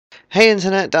Hey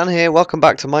Internet, Dan here, welcome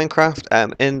back to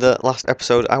Minecraft. In the last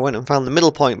episode I went and found the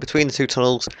middle point between the two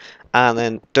tunnels and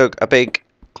then dug a big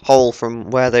hole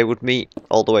from where they would meet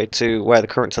all the way to where the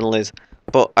current tunnel is.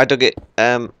 But I dug it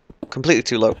completely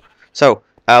too low. So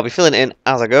I'll be filling it in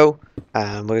as I go.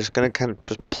 We're just going to kind of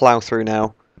just plough through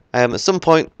now. At some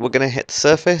point we're going to hit the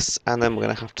surface and then we're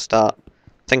going to have to start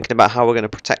thinking about how we're going to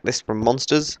protect this from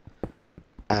monsters.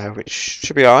 Which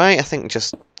should be alright. I think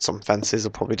just some fences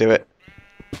will probably do it.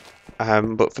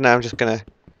 But for now I'm just going to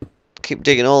keep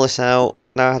digging all this out.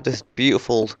 Now I have this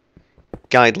beautiful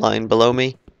guideline below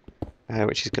me,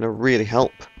 which is going to really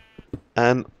help.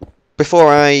 Before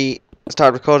I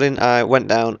started recording, I went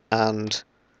down and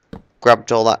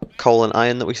grabbed all that coal and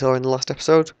iron that we saw in the last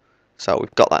episode. So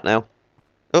we've got that now.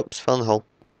 Oops, fell in the hole.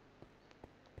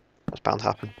 That's bound to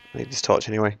happen. I need this torch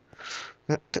anyway.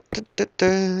 Okay.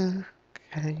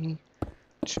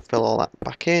 Just fill all that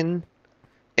back in.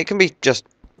 It can be just...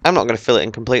 I'm not going to fill it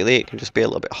in completely, it can just be a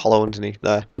little bit hollow underneath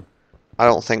there. I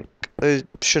don't think there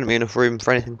shouldn't be enough room for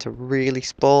anything to really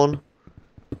spawn.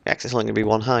 Yeah, 'cause it's only going to be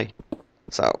one high.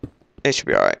 So, it should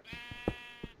be alright.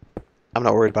 I'm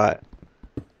not worried about it.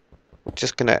 I'm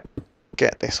just going to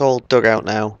get this all dug out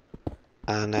now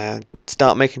and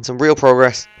start making some real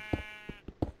progress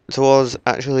towards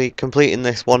actually completing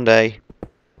this one day.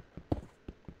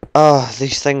 Ah,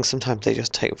 these things sometimes they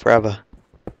just take forever.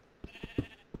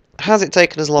 Has it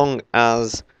taken as long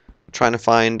as trying to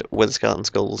find wither skeleton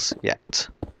skulls yet?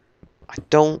 I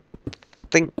don't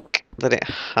think that it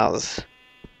has.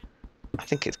 I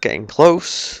think it's getting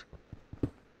close.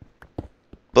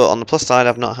 But on the plus side,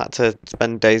 I've not had to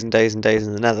spend days and days and days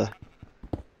in the nether.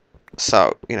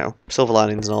 So, you know, silver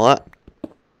linings and all that.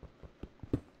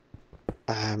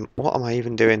 What am I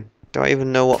even doing? Do I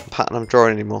even know what pattern I'm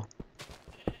drawing anymore?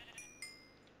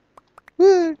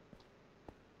 Woo!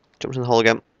 Jumped in the hole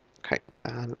again. Okay,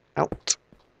 and out.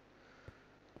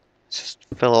 Let's just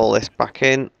fill all this back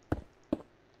in.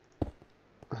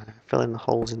 Fill in the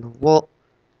holes in the wall.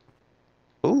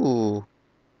 Ooh.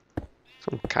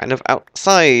 Some kind of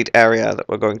outside area that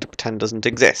we're going to pretend doesn't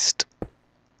exist.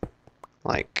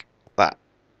 Like that.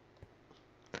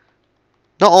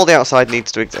 Not all the outside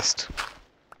needs to exist.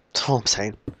 That's all I'm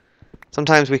saying.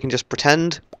 Sometimes we can just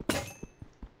pretend.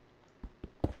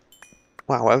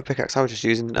 Wow, whatever pickaxe I was just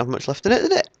using didn't have much left in it,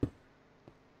 did it?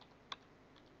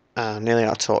 And nearly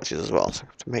out of torches as well, so I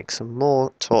have to make some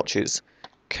more torches.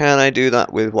 Can I do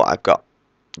that with what I've got?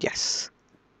 Yes.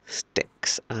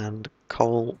 Sticks and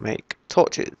coal make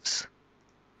torches.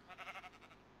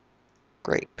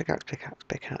 Great. Pickaxe, pickaxe,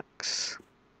 pickaxe.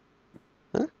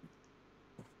 Huh?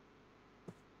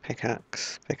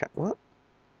 Pickaxe, pickaxe, what?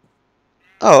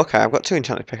 Oh, okay, I've got two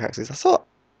enchanted pickaxes. I thought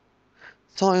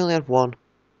I only had one.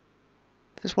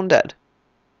 Is this one dead?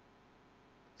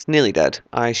 It's nearly dead.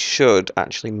 I should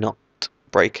actually not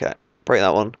break it. Break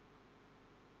that one.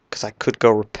 Because I could go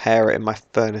repair it in my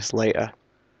furnace later.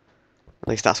 At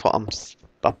least that's what I'm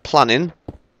planning.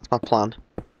 That's my plan.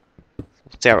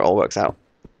 See how it all works out.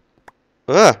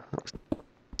 Ugh!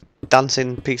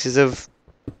 Dancing pieces of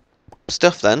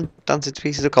stuff then. Dancing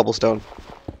pieces of cobblestone.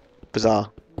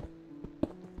 Bizarre.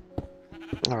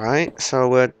 Alright, so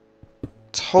we're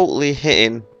totally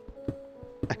hitting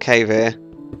a cave here.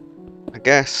 I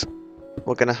guess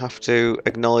we're going to have to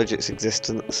acknowledge its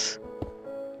existence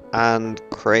and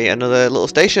create another little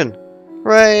station.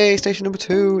 Hooray! Station number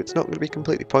 2. It's not going to be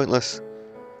completely pointless.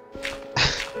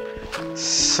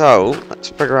 So, let's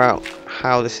figure out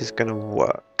how this is going to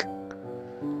work.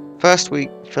 First we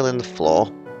fill in the floor.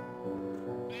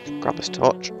 Grab this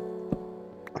torch.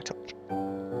 My torch.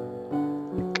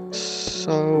 Like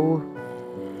so.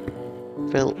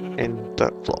 Fill in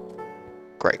the floor.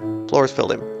 Great. Floor is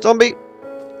filled in. Zombie!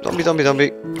 Zombie, zombie,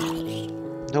 zombie.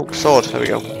 Nope, sword. There we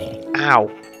go. Ow.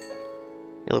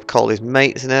 He'll have called his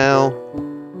mates now.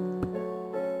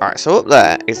 Alright, so up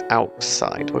there is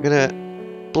outside. We're going to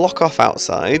block off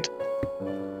outside.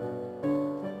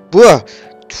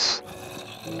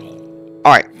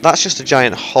 Alright, that's just a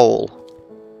giant hole.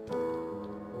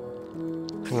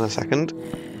 Hang on a second.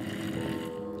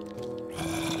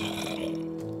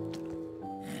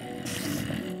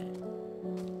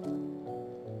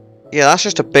 Yeah, that's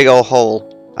just a big old hole.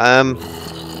 How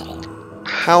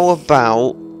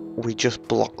about we just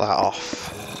block that off?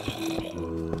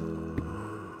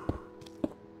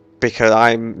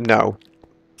 Because no.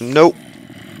 Nope.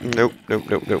 Nope, nope,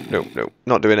 nope, nope, nope, nope.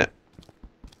 Not doing it.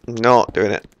 Not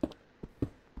doing it.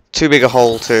 Too big a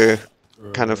hole to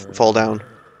kind of fall down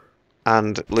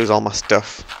and lose all my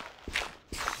stuff.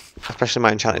 Especially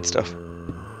my enchanted stuff.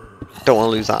 Don't want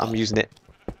to lose that, I'm using it.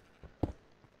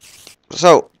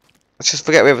 So, let's just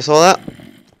forget we ever saw that.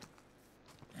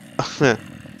 I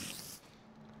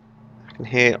can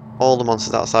hear all the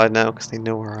monsters outside now because they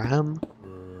know where I am.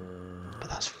 But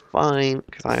that's fine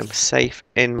because I am safe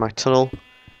in my tunnel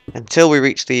until we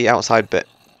reach the outside bit.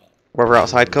 Wherever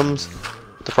outside comes,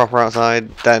 the proper outside,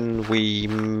 then we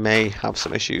may have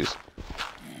some issues.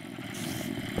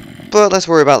 But let's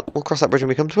worry about. We'll cross that bridge when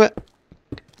we come to it.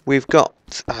 We've got.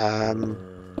 I've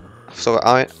still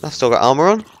got armor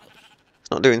on. It's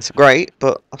not doing so great,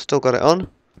 but I've still got it on.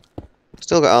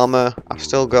 Still got armor. I've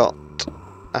still got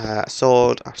a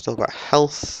sword. I've still got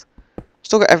health.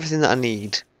 Still got everything that I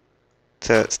need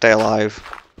to stay alive.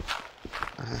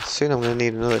 Soon I'm going to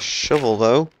need another shovel,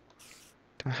 though.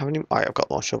 Do I have any? Oh, I've got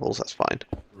more shovels. That's fine.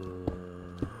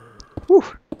 Whew.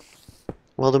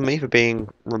 Well done me for being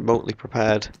remotely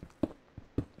prepared.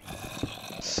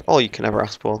 That's all you can ever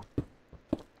ask for.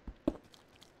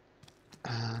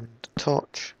 And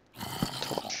torch.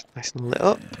 Torch. Nice and lit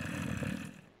up.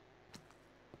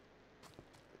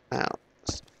 Now,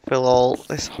 let's fill all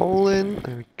this hole in.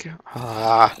 There we go.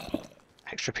 Ah!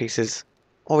 Extra pieces.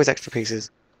 Always extra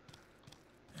pieces.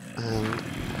 And...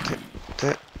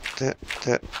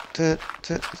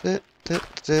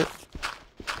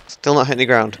 Still not hitting the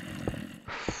ground.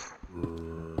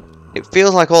 It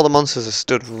feels like all the monsters are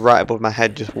stood right above my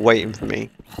head just waiting for me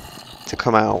to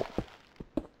come out.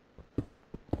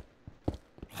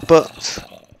 But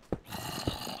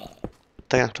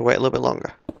they have to wait a little bit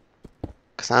longer.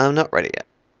 Because I'm not ready yet.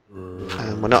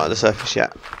 And we're not at the surface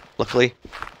yet, luckily.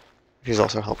 Which is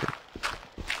also helping.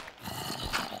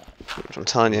 Which I'm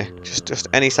telling you, just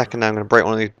any second now I'm going to break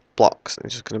one of these blocks. And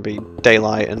it's just going to be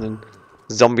daylight and then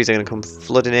zombies are going to come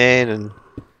flooding in and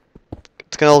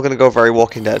it's all going to go very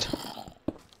Walking Dead.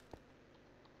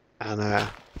 And I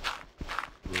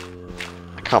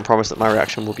can't promise that my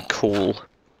reaction will be cool.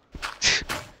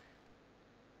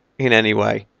 In any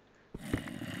way.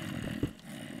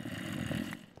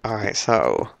 Alright,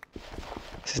 so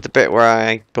this is the bit where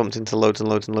I bumped into loads and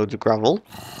loads and loads of gravel.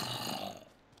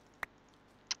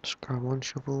 Just grab one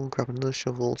shovel, grab another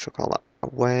shovel, chuck all that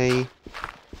away.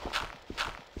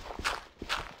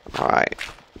 Alright.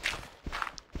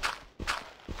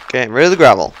 Getting rid of the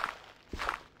gravel.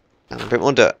 And a bit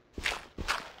more dirt.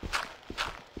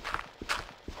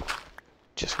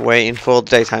 Just waiting for the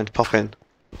daytime to pop in.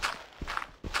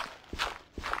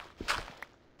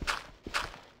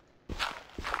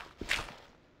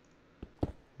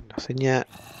 Nothing yet.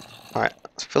 Alright,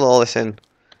 let's fill all this in.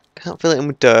 Can't fill it in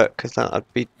with dirt because that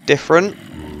would be different.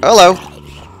 Hello!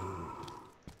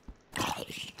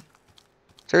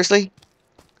 Seriously?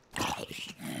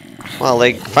 Well,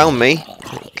 they found me.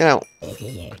 Get out.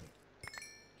 You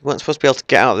weren't supposed to be able to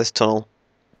get out of this tunnel.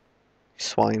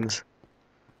 Swines.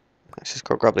 Let's just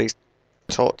go grab these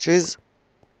torches.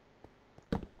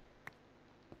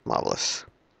 Marvellous.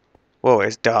 Whoa,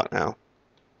 it's dark now.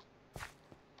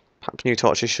 Perhaps new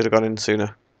torches should have gone in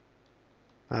sooner.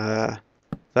 There.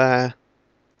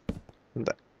 And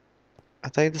there. Are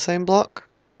they the same block?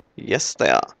 Yes, they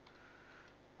are.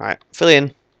 Right, fill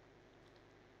in.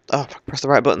 Oh, press the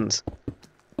right buttons.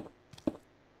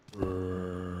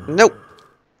 Nope.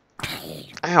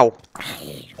 Ow.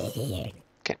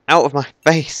 Get out of my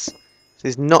face.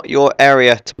 This is not your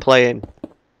area to play in.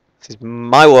 This is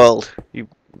my world. You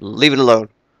leave it alone.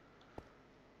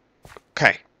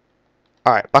 Okay.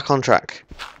 Alright, back on track.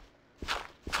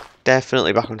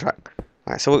 Definitely back on track.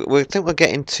 Alright, so we think we're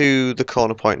getting to the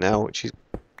corner point now, which is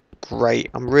great.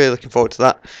 I'm really looking forward to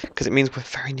that, because it means we're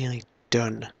very nearly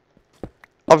done.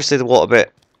 Obviously the water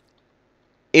bit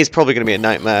is probably going to be a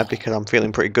nightmare, because I'm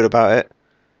feeling pretty good about it.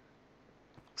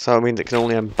 So it means it can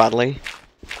only end badly.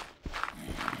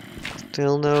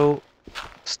 Still no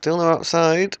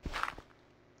outside.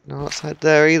 No outside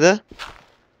there either.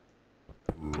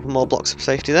 A couple more blocks of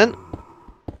safety then.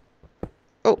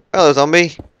 Oh, hello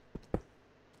zombie.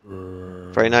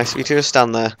 Very nice of you to just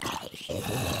stand there.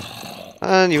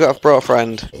 And you brought a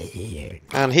friend.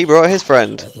 And he brought his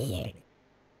friend.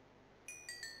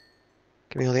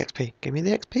 Give me all the XP. Give me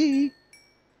the XP.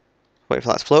 Wait for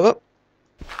that to float up.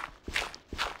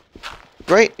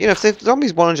 Great. You know, if the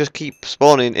zombies want to just keep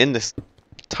spawning in this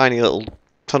tiny little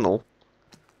tunnel,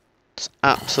 it's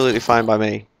absolutely fine by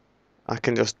me. I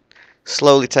can just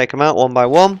slowly take them out one by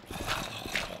one.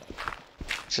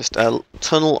 It's just a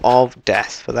tunnel of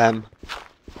death for them.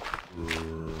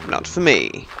 Not for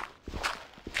me.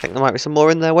 I think there might be some more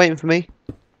in there waiting for me.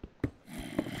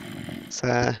 Let's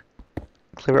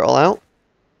clear it all out.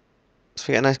 So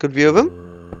we get a nice good view of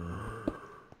them.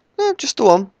 No, just the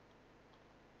one.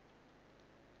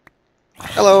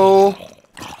 Hello.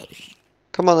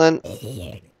 Come on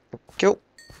then. Go.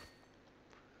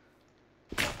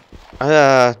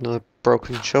 Another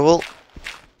broken shovel.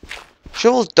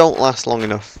 Shovels don't last long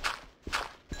enough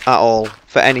at all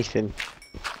for anything.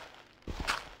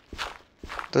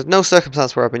 There's no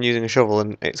circumstance where I've been using a shovel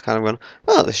and it's kind of gone,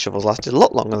 oh, this shovel's lasted a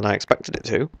lot longer than I expected it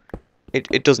to.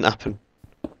 It doesn't happen.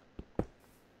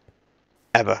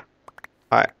 Ever.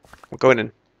 Alright, we're going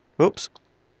in. Oops.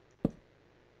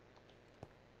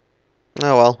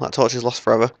 Oh well, that torch is lost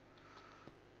forever.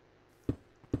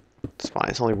 It's fine,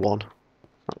 it's only one.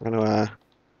 Not going to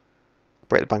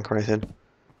break the bank or anything.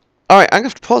 Alright, I'm going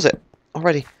to have to pause it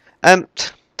already.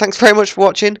 Thanks very much for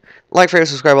watching. Like, favorite,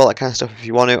 subscribe, all that kind of stuff if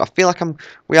you want to. I feel like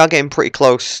we are getting pretty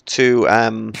close to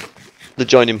the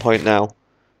joining point now.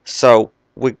 So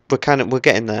we're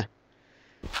getting there.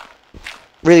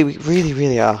 Really, we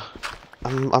really are.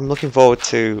 I'm looking forward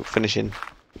to finishing,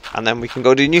 and then we can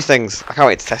go do new things. I can't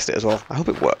wait to test it as well. I hope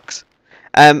it works.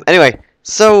 Anyway,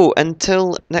 so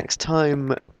until next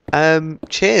time,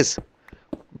 cheers.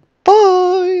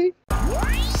 Bye.